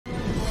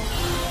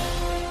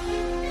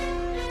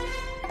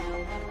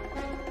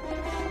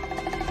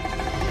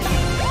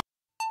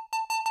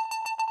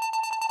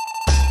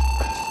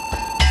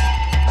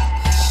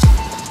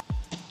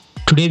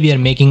Today we are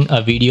making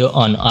a video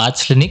on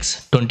Arch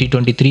Linux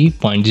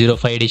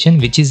 2023.05 edition,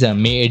 which is a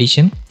May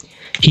edition.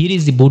 Here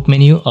is the boot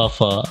menu of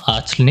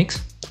Arch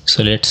Linux.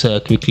 So let's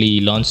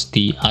quickly launch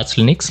the Arch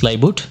Linux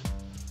live boot.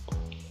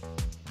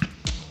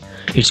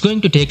 It's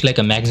going to take like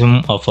a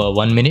maximum of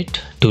 1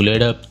 minute to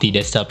load up the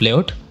desktop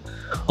layout,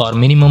 or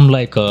minimum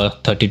like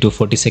 30 to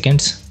 40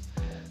 seconds,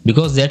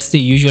 because that's the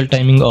usual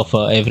timing of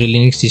every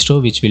Linux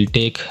distro, which will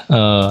take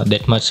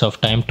that much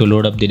of time to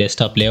load up the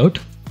desktop layout.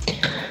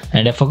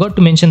 And I forgot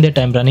to mention that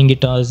I'm running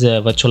it as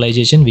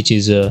virtualization, which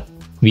is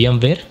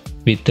VMware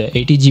with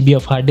 80 GB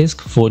of hard disk,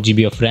 4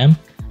 GB of RAM,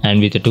 and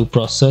with 2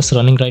 processors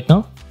running right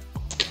now.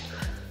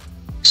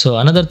 So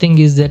another thing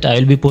is that I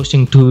will be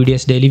posting 2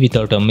 videos daily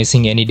without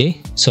missing any day.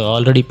 So I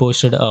already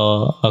posted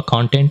a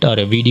content or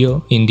a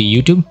video in the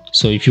YouTube.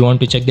 So if you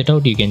want to check that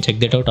out, you can check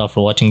that out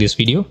after watching this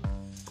video.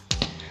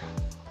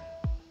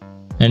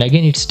 And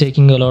again, it's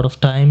taking a lot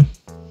of time.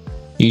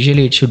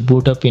 Usually it should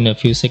boot up in a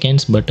few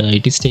seconds, but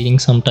it is taking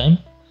some time.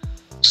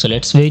 So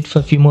let's wait for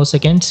a few more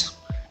seconds.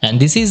 And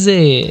this is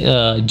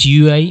a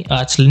GUI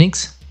Arch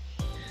Linux.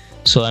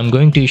 So I'm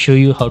going to show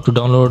you how to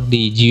download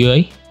the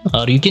GUI,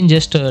 or you can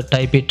just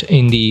type it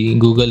in the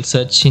Google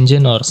search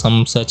engine or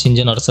some search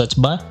engine or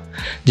search bar.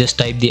 Just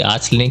type the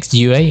Arch Linux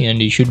GUI and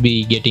you should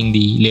be getting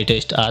the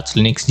latest Arch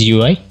Linux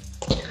GUI.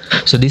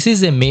 So this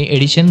is a May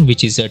edition,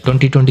 which is a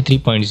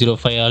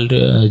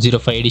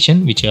 2023.05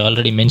 edition, which I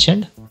already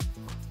mentioned.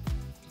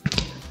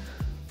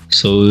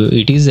 So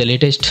it is the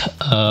latest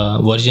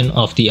version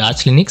of the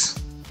Arch Linux.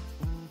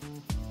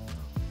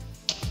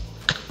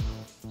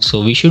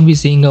 So we should be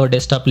seeing our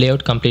desktop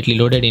layout completely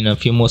loaded in a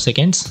few more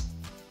seconds.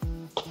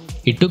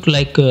 It took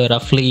like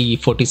roughly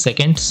 40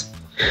 seconds.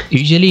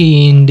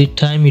 Usually in the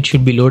time it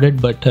should be loaded,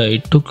 but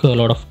it took a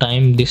lot of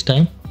time this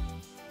time.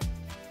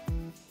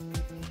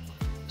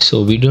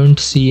 So we don't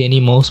see any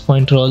mouse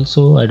pointer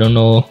also. I don't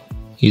know,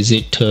 is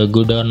it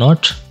good or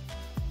not.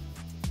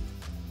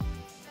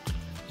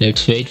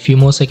 Let's wait few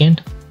more seconds.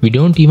 We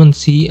don't even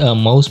see a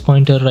mouse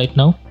pointer right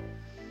now.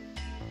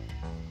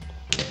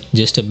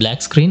 Just a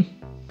black screen.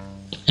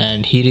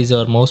 And here is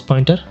our mouse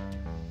pointer.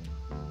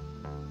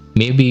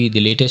 Maybe the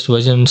latest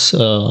versions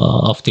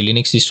of the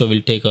Linux distro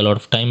will take a lot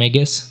of time, I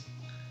guess.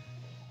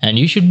 And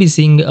you should be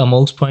seeing a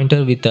mouse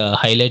pointer with a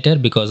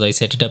highlighter, because I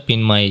set it up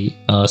in my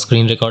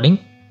screen recording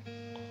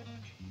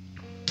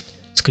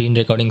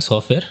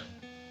software.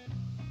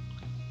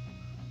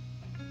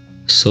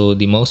 So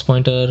the mouse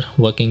pointer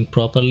working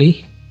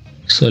properly.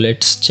 So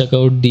let's check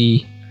out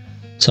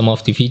some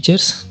of the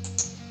features.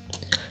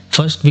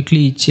 First,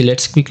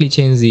 let's quickly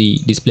change the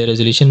display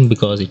resolution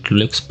because it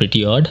looks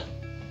pretty odd.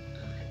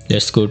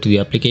 Let's go to the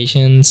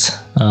applications,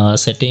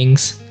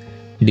 settings,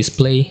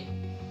 display,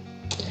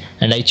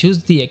 and I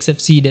choose the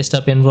XFCE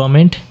desktop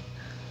environment.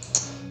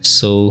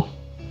 So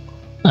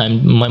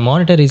my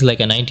monitor is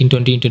like a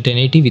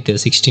 1920x1080 with a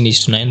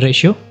 16:9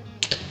 ratio.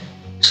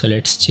 So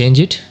let's change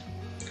it.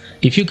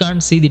 If you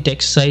can't see the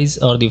text size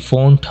or the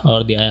font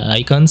or the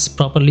icons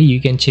properly,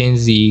 you can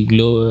change the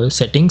glow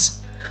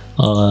settings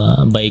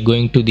by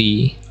going to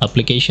the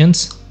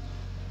applications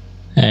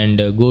and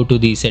go to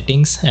the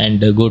settings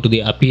and go to the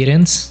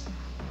appearance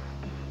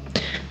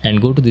and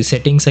go to the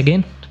settings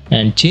again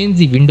and change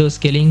the window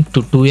scaling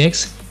to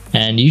 2x,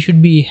 and you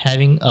should be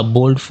having a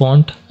bold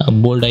font,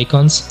 bold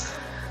icons.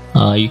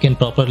 You can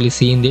properly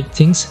see in the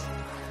things.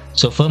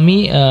 So for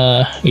me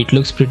it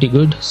looks pretty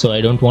good, so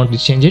I don't want to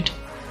change it.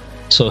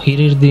 So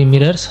here is the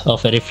mirrors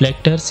of a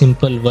reflector,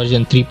 simple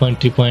version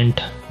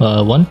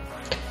 3.3.1.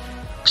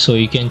 So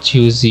you can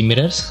choose the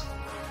mirrors.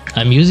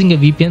 I'm using a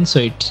VPN, so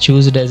it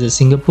chooses as a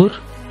Singapore.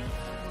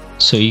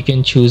 So you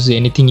can choose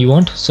anything you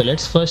want. So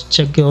let's first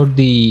check out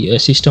the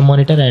system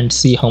monitor and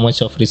see how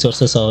much of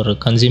resources are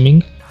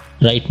consuming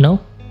right now.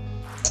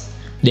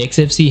 The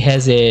XFCE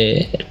has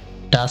a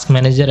task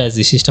manager as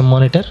the system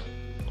monitor.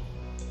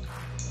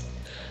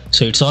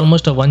 So it's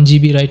almost a 1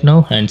 GB right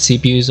now, and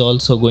CPU is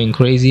also going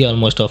crazy,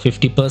 almost a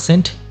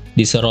 50%.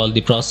 These are all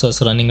the processors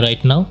running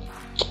right now.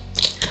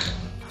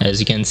 As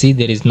you can see,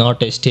 there is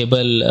not a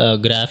stable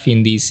graph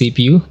in the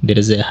CPU. There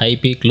is a high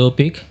peak, low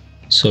peak.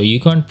 So you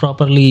can't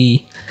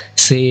properly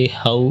say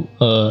how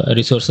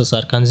resources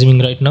are consuming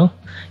right now.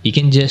 You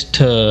can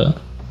just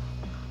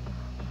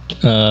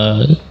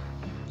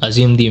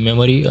assume the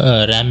memory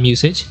RAM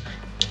usage,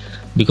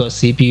 because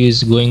CPU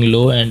is going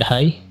low and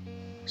high.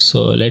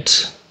 So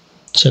let's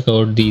check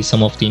out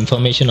some of the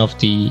information of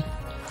the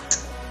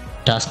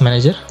task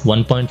manager.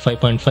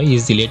 1.5.5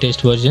 is the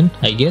latest version,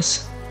 I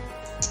guess.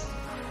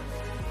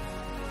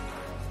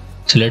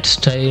 So let's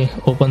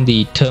open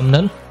the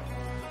terminal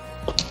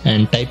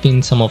and type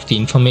in some of the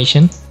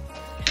information.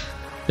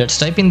 Let's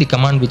type in the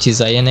command, which is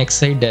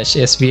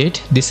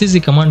inxi-sv8. This is the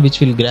command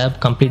which will grab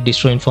complete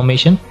distro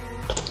information.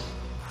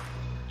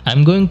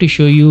 I'm going to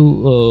show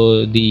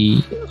you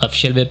the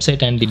official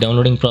website and the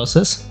downloading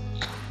process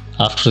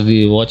after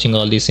watching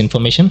all this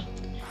information.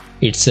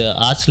 It's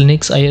Arch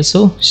Linux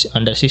ISO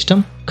under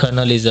system.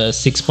 Kernel is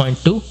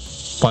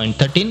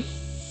 6.2.13.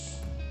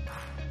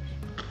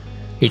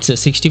 It's a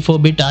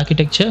 64-bit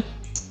architecture.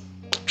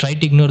 try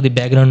to ignore the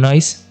background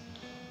noise.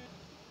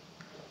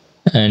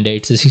 And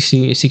it's a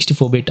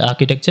 64-bit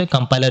architecture.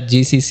 Compiler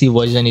GCC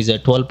version is a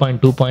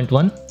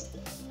 12.2.1.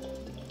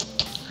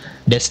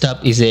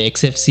 Desktop is a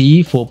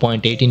XFCE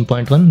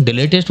 4.18.1. The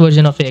latest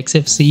version of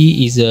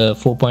XFCE is a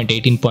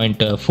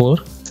 4.18.4,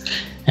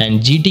 and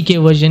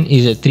GTK version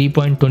is a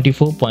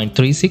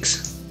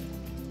 3.24.36,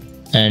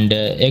 and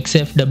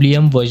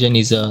XFWM version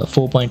is a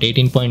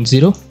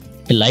 4.18.0.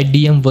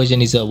 LightDM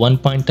version is a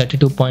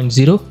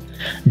 1.32.0.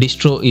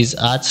 Distro is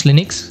Arch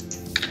Linux.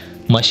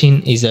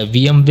 Machine is a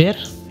VMware,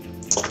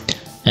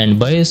 and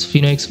BIOS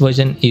Phoenix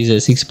version is a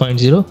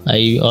 6.0.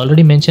 I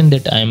already mentioned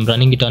that I am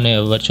running it on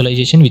a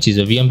virtualization, which is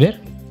a VMware,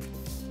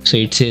 so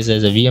it says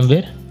as a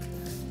VMware.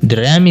 The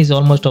RAM is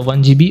almost a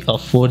 1 GB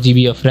of 4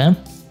 GB of RAM,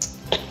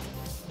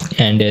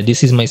 and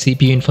this is my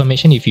CPU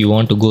information. If you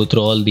want to go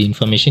through all the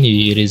information,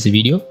 here is the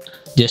video.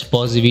 Just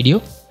pause the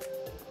video.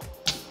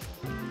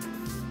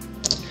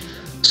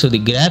 So the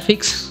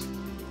graphics,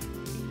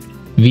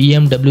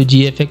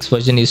 VMWGFX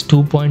version is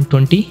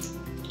 2.20.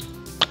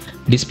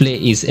 Display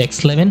is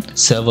X11,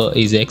 server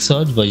is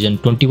Xorg version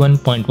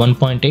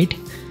 21.1.8,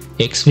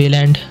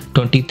 XVLAN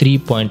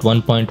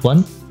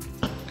 23.1.1,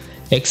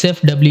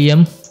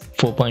 XFWM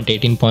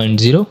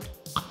 4.18.0.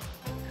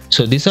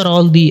 So these are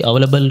all the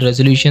available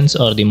resolutions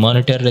or the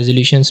monitor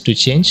resolutions to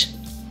change.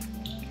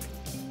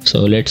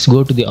 So let's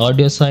go to the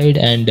audio side,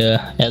 and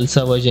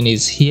ELSA version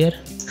is here.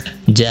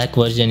 Jack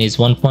version is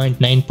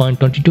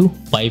 1.9.22,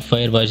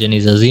 Pipefire version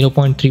is a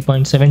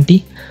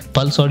 0.3.70,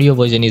 Pulse Audio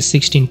version is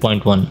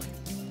 16.1.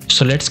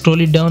 So let's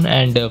scroll it down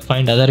and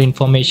find other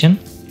information.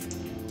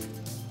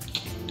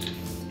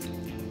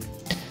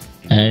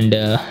 And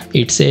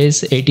it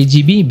says 80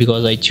 GB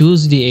because I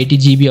choose the 80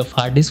 GB of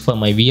hard disk for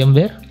my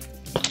VMware.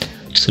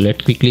 So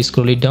let's quickly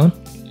scroll it down.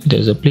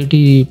 There's a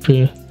pretty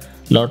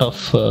lot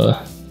of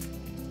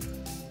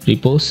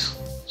repos.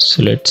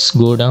 So let's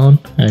go down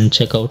and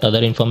check out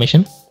other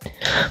information.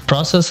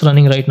 Process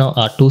running right now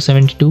are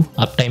 272.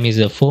 Uptime is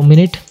a 4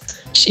 minute.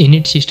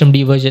 Init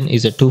systemd version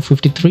is a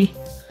 253.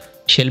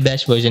 Shell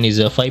bash version is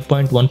a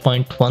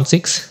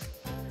 5.1.16.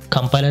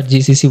 Compiler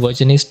GCC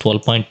version is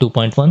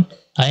 12.2.1.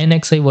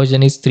 INXI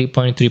version is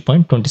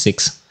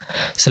 3.3.26.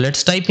 So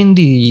let's type in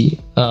the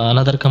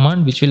another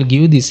command which will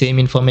give the same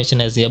information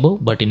as the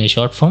above but in a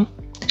short form.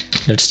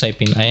 Let's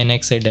type in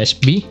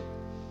INXI-B.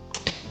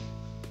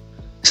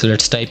 So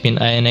let's type in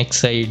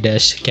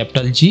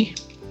INXI-G.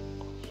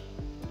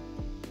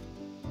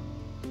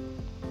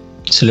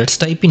 So let's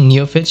type in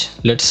NeoFetch.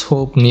 Let's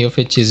hope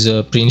NeoFetch is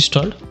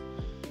pre-installed.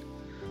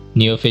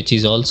 NeoFetch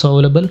is also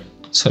available.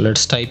 So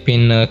let's type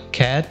in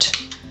cat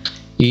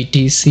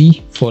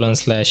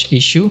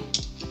etc/issue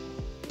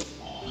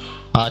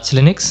Arch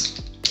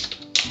Linux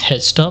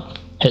htop.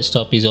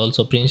 Htop is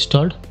also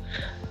pre-installed.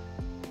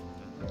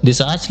 This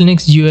Arch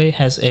Linux GUI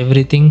has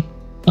everything,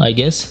 I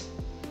guess.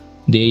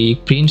 They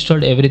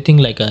pre-installed everything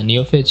like a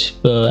NeoFetch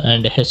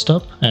and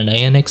htop and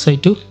INXI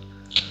too.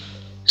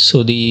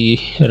 So the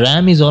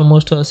RAM is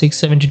almost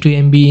 672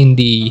 MB in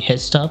the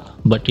htop,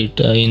 but it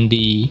in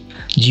the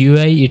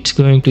GUI it's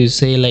going to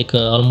say like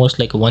almost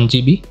like 1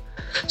 GB.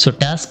 So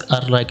tasks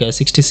are like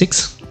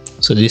 66.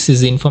 So this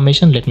is the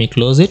information. Let me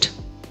close it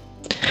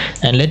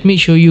and let me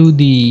show you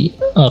the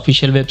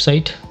official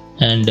website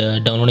and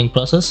downloading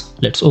process.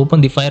 Let's open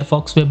the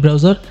Firefox web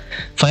browser.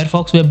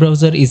 Firefox web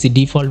browser is the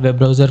default web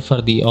browser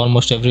for the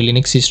almost every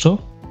Linux distro.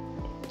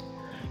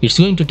 It's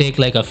going to take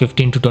like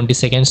 15 to 20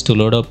 seconds to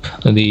load up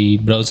the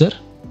browser.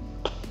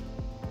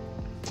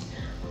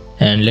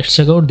 And let's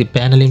check out the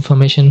panel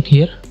information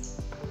here,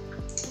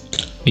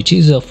 which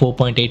is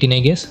 4.18, I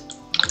guess,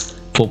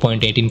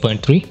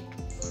 4.18.3.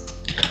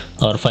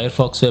 Our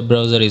Firefox web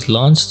browser is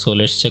launched, so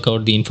let's check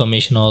out the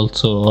information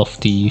also of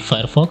the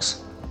Firefox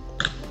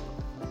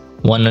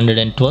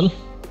 112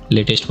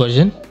 latest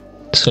version.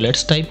 So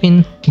let's type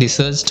in the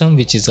search term,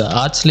 which is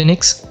Arch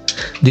Linux.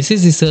 This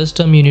is the search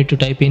term you need to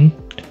type in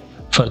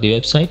for the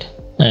website,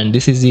 and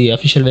this is the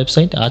official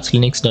website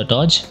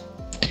archlinux.org.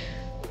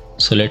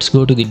 So let's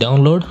go to the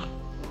download.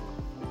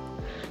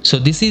 So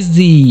this is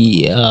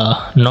the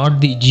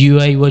not the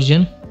GUI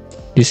version,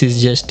 this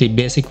is just the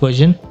basic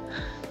version.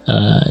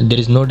 There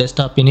is no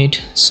desktop in it,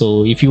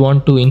 so if you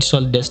want to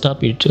install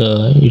desktop,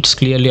 it's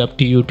clearly up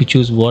to you to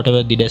choose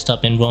whatever the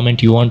desktop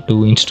environment you want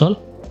to install.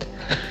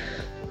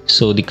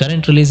 So the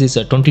current release is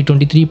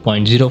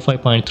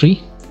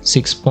 2023.05.3.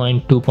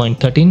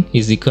 6.2.13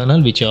 is the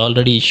kernel, which I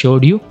already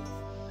showed you.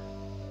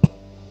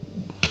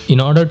 In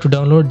order to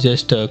download,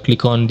 just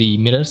click on the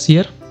mirrors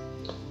here,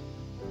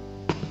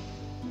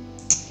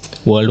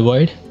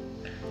 worldwide,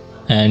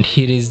 and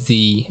here is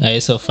the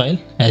ISO file.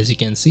 As you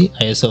can see,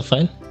 ISO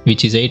file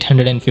which is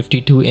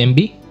 852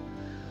 MB.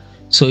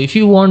 So if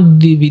you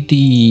want with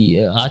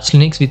the Arch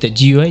Linux with a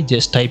GUI,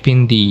 just type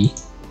in the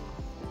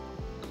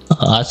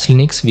Arch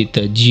Linux with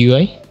a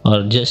GUI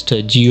or just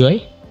a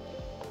GUI.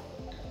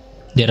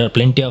 There are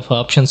plenty of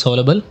options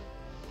available.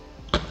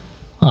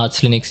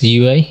 Arch Linux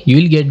GUI, you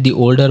will get the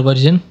older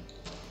version,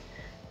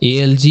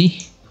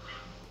 ALG,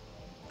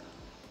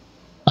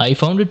 I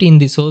found it in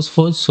the source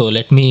forge, so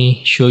let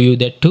me show you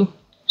that too.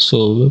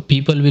 So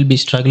people will be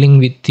struggling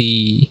with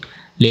the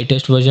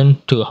latest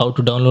version to how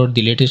to download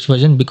the latest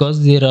version,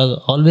 because there are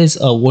always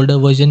a older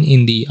version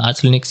in the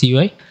Arch Linux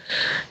UI.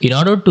 In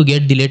order to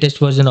get the latest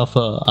version of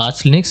Arch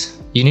Linux,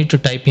 you need to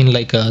type in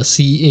like a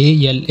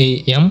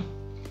CALAM,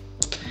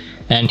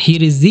 and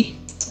here is the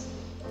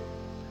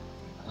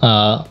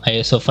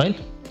ISO file,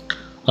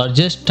 or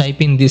just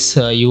type in this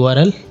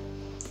URL.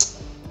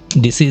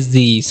 This is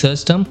the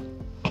search term,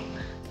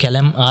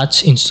 calam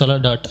arch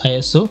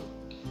installer.iso.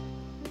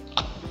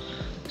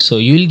 So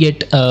you will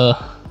get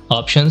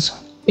options.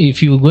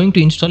 If you are going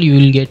to install, you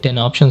will get an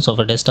options of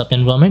a desktop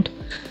environment.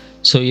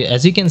 So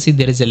as you can see,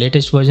 there is a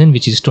latest version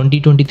which is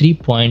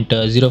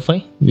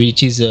 2023.05,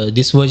 which is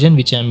this version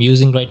which I am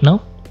using right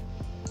now.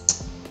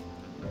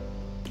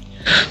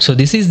 So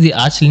this is the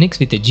Arch Linux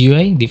with a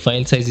GUI. The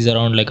file size is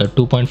around like a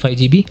 2.5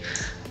 GB.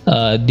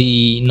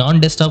 The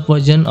non-desktop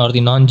version or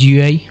the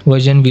non-GUI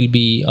version will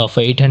be of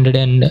 800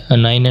 and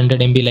 900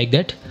 MB like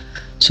that.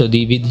 So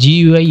with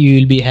GUI you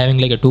will be having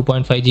like a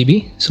 2.5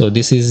 GB. So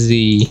this is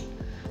the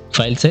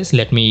file size.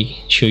 Let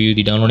me show you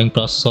the downloading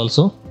process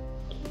also.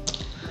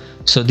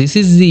 So this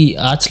is the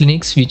Arch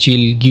Linux which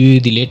will give you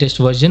the latest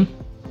version.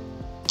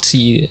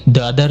 See,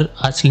 the other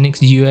Arch Linux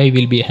GUI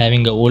will be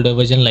having a older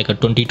version like a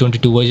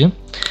 2022 version.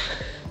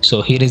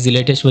 So here is the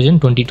latest version,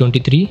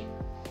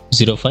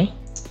 2023.05.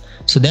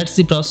 So that's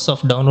the process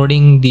of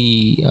downloading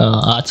the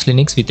Arch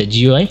Linux with a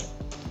GUI.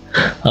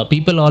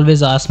 People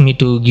always ask me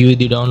to give you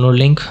the download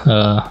link.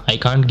 I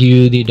can't give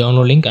you the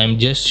download link. I'm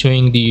just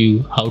showing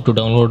you how to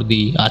download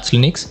the Arch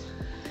Linux.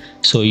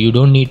 So you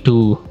don't need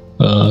to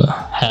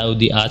have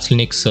the Arch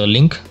Linux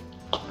link.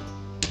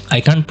 I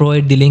can't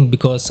provide the link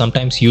because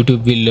sometimes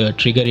YouTube will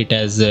trigger it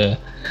as a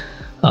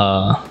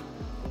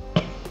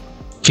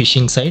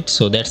phishing site.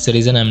 So that's the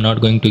reason I'm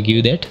not going to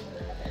give that.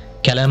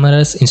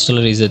 Calamares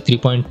installer is a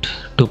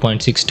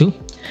 3.2.62.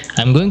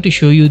 I'm going to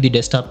show you the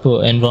desktop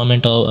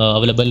environment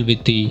available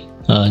with the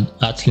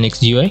Arch Linux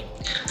GUI.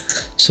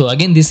 So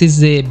again, this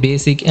is a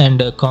basic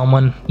and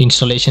common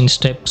installation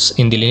steps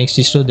in the Linux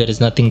distro. There is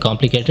nothing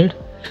complicated.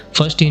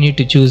 First you need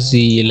to choose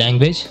the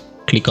language,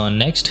 click on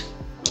next.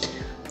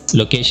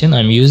 Location,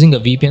 I'm using a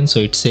VPN, so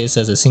it says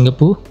as a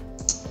Singapore.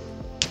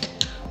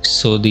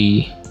 So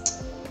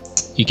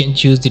you can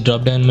choose the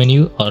drop down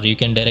menu, or you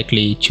can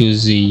directly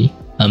choose the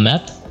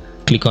map.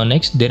 Click on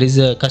next. There is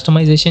a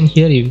customization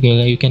here.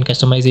 You can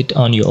customize it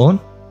on your own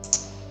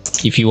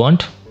if you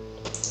want.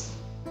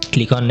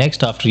 Click on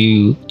next after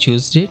you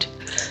choose it.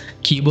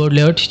 Keyboard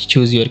layout,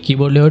 choose your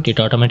keyboard layout. It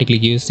automatically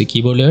gives the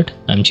keyboard layout.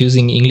 I'm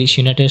choosing English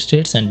United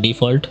States and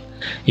default.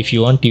 If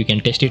you want, you can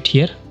test it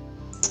here.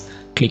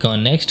 Click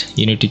on next.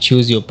 You need to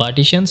choose your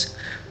partitions,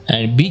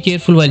 and be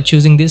careful while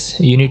choosing this.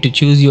 You need to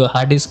choose your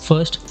hard disk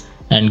first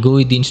and go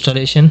with the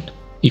installation.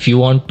 If you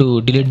want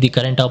to delete the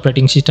current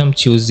operating system,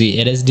 choose the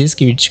erase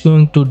disk. It's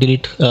going to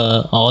delete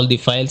all the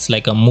files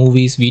like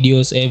movies,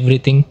 videos,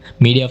 everything,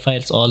 media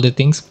files, all the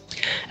things.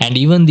 And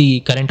even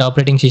the current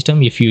operating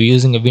system, if you're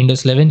using a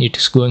Windows 11,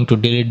 it's going to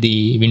delete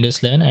the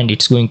Windows 11 and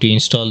it's going to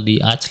install the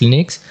Arch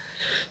Linux.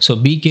 So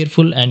be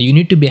careful, and you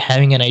need to be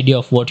having an idea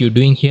of what you're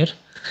doing here.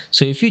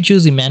 So if you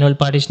choose the manual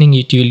partitioning,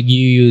 it will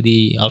give you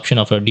the option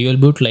of a dual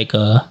boot, like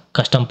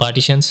custom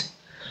partitions.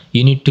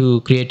 You need to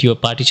create your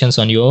partitions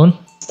on your own.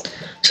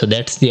 So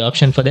that's the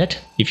option for that.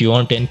 If you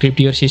want to encrypt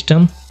your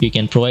system, you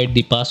can provide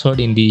the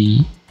password in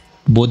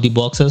both the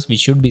boxes,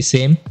 which should be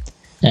same,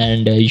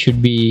 and you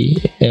should be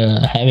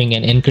having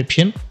an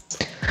encryption.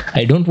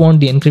 I don't want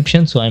the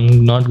encryption, so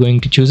I'm not going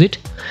to choose it.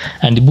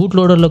 And the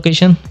bootloader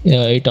location,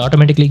 it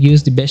automatically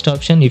gives the best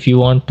option. If you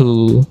want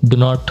to do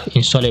not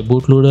install a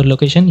bootloader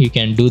location, you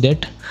can do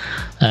that,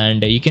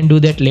 and you can do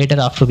that later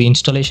after the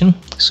installation.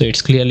 So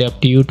it's clearly up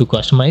to you to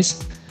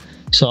customize.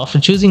 So after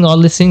choosing all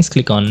these things,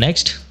 click on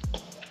next.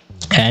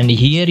 And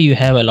here you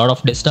have a lot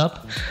of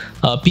desktop.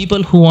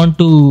 People who want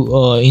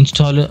to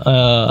install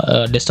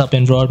a desktop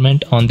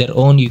environment on their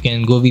own, you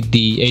can go with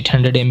the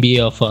 800 MB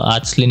of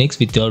Arch Linux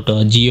without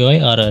a GUI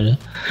or a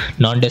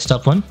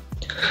non-desktop one.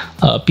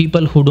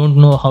 People who don't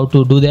know how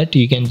to do that,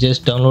 you can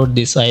just download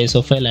this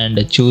ISO file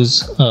and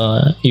choose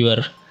your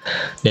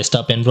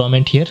desktop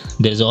environment here.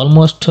 There's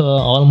almost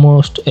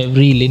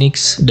every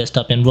Linux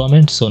desktop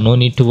environment, so no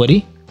need to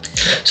worry.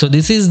 So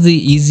this is the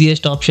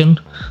easiest option.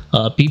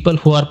 People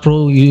who are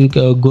pro, you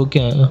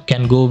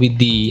can go with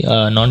the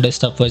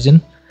non-desktop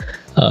version.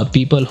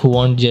 People who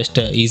want just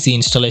easy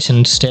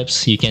installation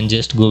steps, you can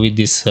just go with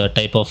this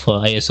type of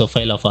ISO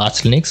file of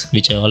Arch Linux,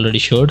 which I already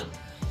showed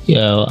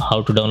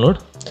how to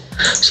download.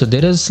 So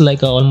there is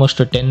like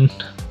almost a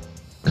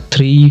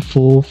 3,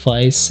 4,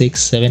 5,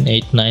 6, 7,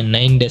 8,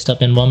 9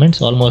 desktop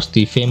environments, almost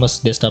the famous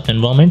desktop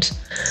environments,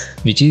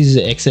 which is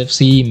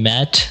XFC,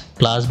 Mat,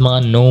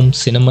 Plasma, GNOME,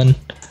 Cinnamon.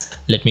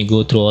 Let me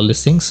go through all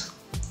these things.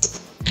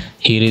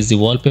 Here is the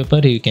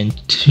wallpaper. You can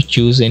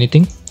choose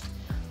anything.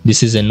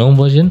 This is a GNOME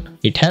version.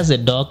 It has a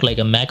dock like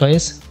a Mac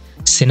OS,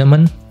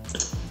 Cinnamon,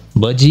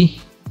 Budgie,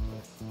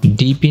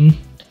 Deepin,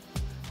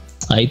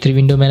 i3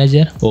 Window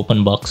Manager,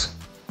 OpenBox.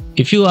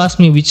 If you ask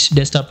me which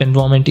desktop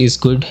environment is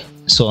good,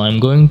 so I'm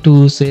going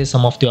to say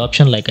some of the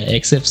option like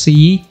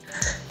XFCE,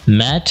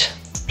 Matte,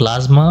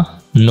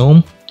 Plasma,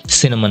 GNOME,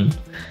 Cinnamon,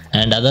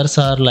 and others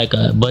are like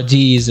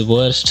Budgie is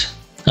worst.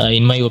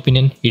 In my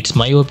opinion, it's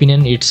my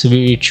opinion, it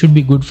should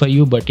be good for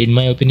you, but in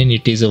my opinion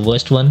it is the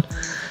worst one.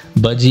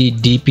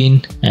 Budgie,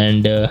 Deepin,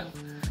 and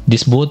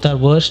these both are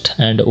worst,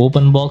 and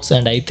OpenBox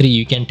and i3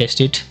 you can test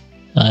it,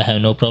 I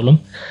have no problem.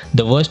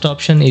 The worst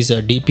option is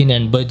Deepin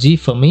and Budgie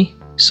for me,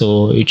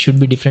 so it should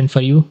be different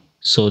for you.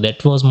 So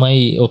that was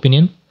my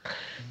opinion.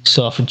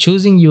 So after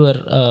choosing your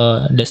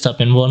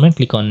desktop environment,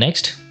 click on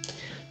next.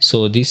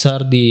 So these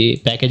are the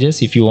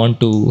packages. If you want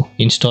to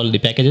install the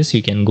packages,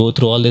 you can go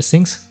through all these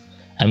things.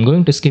 I'm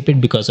going to skip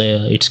it because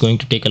it's going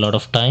to take a lot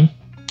of time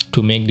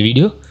to make the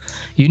video.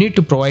 You need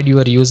to provide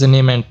your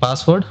username and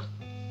password.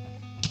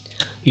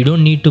 You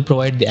don't need to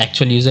provide the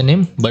actual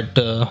username, but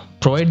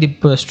provide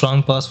the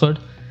strong password.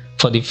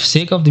 For the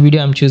sake of the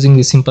video, I'm choosing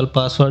the simple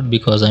password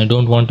because I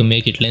don't want to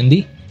make it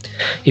lengthy.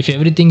 If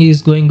everything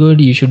is going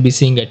good, you should be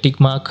seeing a tick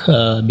mark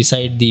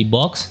beside the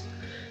box.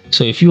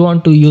 So if you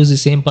want to use the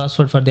same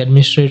password for the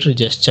administrator,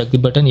 just check the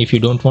button. If you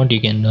don't want, you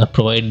can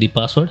provide the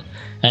password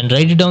and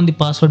write it down the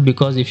password,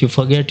 because if you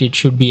forget, it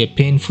should be a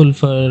painful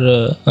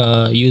for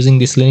using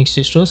this Linux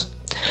distros.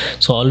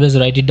 So always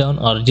write it down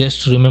or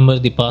just remember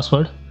the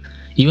password.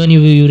 Even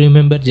if you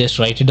remember, just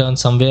write it down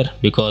somewhere,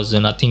 because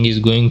nothing is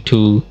going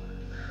to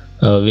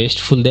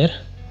wasteful there.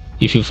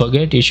 If you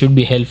forget, it should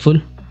be helpful.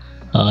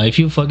 If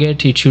you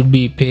forget, it should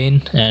be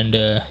pain,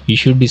 and you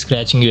should be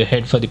scratching your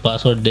head for the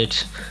password.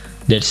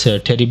 That's a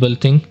terrible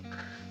thing.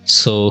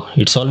 So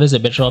it's always a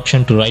better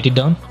option to write it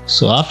down.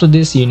 So after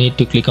this, you need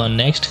to click on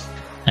next,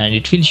 and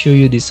it will show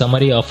you the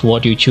summary of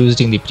what you chose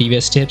in the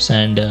previous steps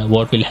and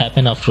what will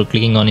happen after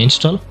clicking on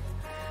install.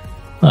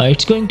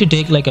 It's going to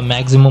take like a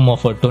maximum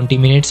of 20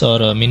 minutes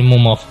or a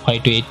minimum of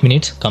 5 to 8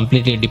 minutes.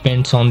 Completely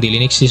depends on the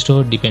Linux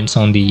distro, depends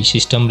on the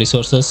system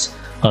resources,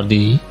 or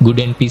the good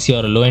end PC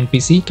or a low end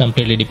PC.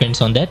 Completely depends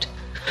on that.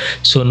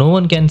 So no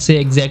one can say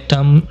exact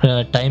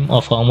time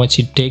of how much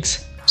it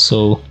takes.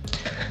 So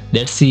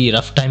that's the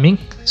rough timing.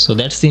 So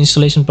that's the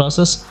installation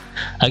process.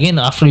 Again,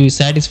 after you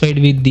satisfied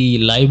with the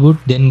live boot,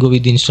 then go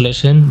with the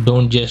installation.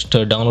 Don't just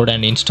download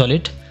and install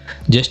it.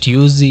 Just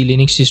use the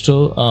Linux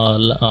distro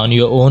on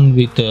your own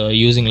with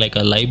using like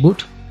a live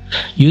boot.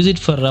 Use it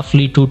for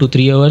roughly 2 to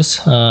 3 hours,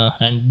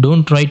 and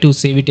don't try to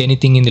save it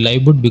anything in the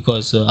live boot,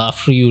 because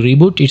after you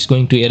reboot, it's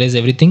going to erase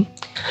everything.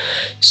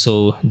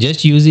 So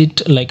just use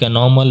it like a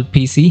normal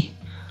PC.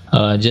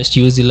 Just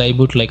use the live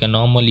boot like a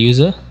normal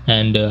user,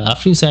 and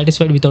after you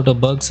satisfied without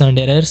bugs and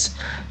errors,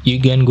 you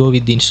can go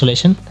with the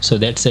installation. So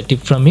that's a tip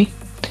from me,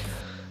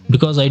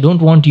 because I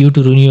don't want you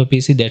to ruin your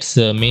PC. That's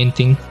the main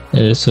thing.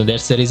 So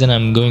that's the reason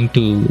I'm going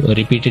to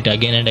repeat it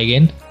again and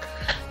again.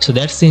 So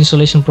that's the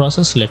installation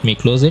process. Let me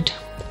close it.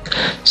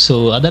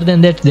 So other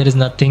than that, there is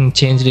nothing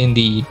changed in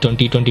the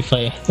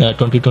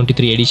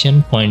 2023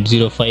 edition,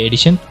 0.05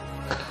 edition.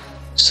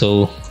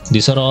 So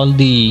these are all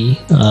the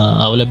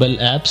available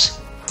apps.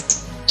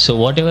 So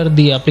whatever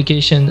the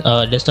application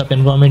desktop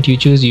environment you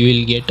choose, you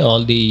will get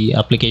all the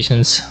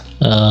applications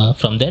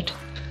from that.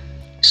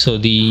 So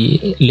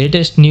the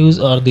latest news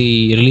or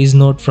the release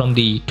note from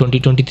the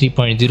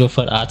 2023.0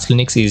 for Arch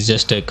Linux is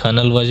just a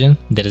kernel version.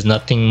 There is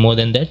nothing more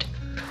than that.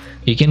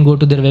 You can go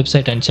to their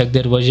website and check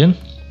their version.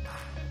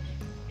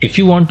 If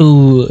you want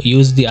to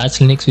use the Arch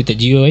Linux with a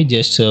GUI,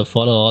 just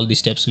follow all the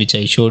steps which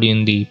I showed you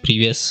in the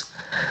previous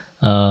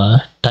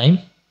time,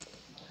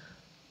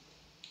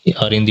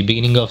 or in the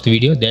beginning of the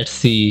video.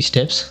 That's the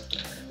steps.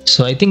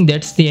 So I think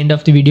that's the end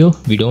of the video.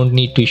 We don't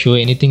need to show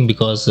anything,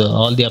 because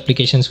all the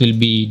applications will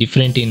be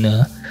different in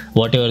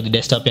whatever the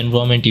desktop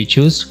environment you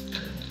choose.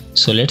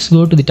 So let's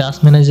go to the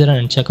task manager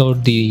and check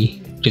out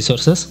the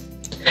resources.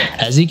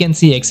 As you can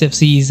see,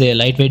 XFCE is a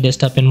lightweight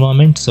desktop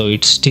environment, so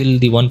it's still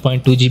the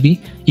 1.2 GB.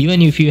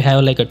 Even if you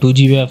have like a 2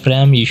 GB of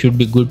RAM, you should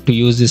be good to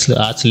use this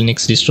Arch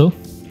Linux distro.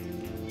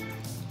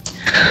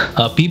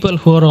 People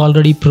who are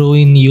already pro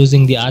in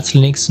using the Arch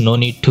Linux, no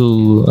need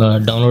to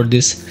download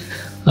this.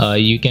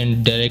 You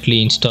can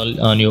directly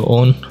install on your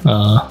own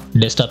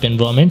desktop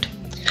environment.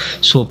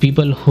 So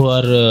people who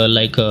are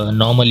like a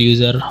normal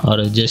user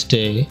or just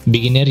a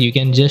beginner, you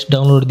can just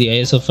download the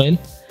ISO file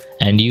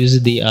and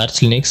use the Arch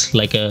Linux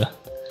like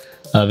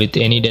with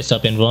any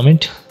desktop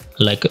environment.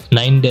 Like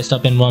 9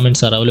 desktop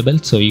environments are available,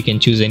 so you can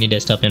choose any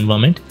desktop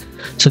environment.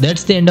 So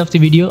that's the end of the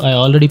video. I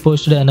already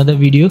posted another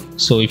video,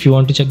 so if you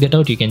want to check that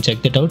out, you can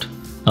check that out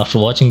after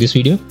watching this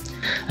video.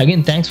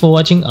 Again, thanks for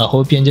watching. I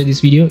hope you enjoyed this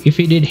video. If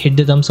you did, hit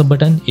the thumbs up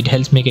button. It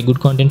helps make a good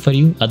content for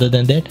you. Other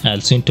than that, I'll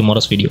see you in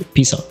tomorrow's video.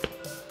 Peace out.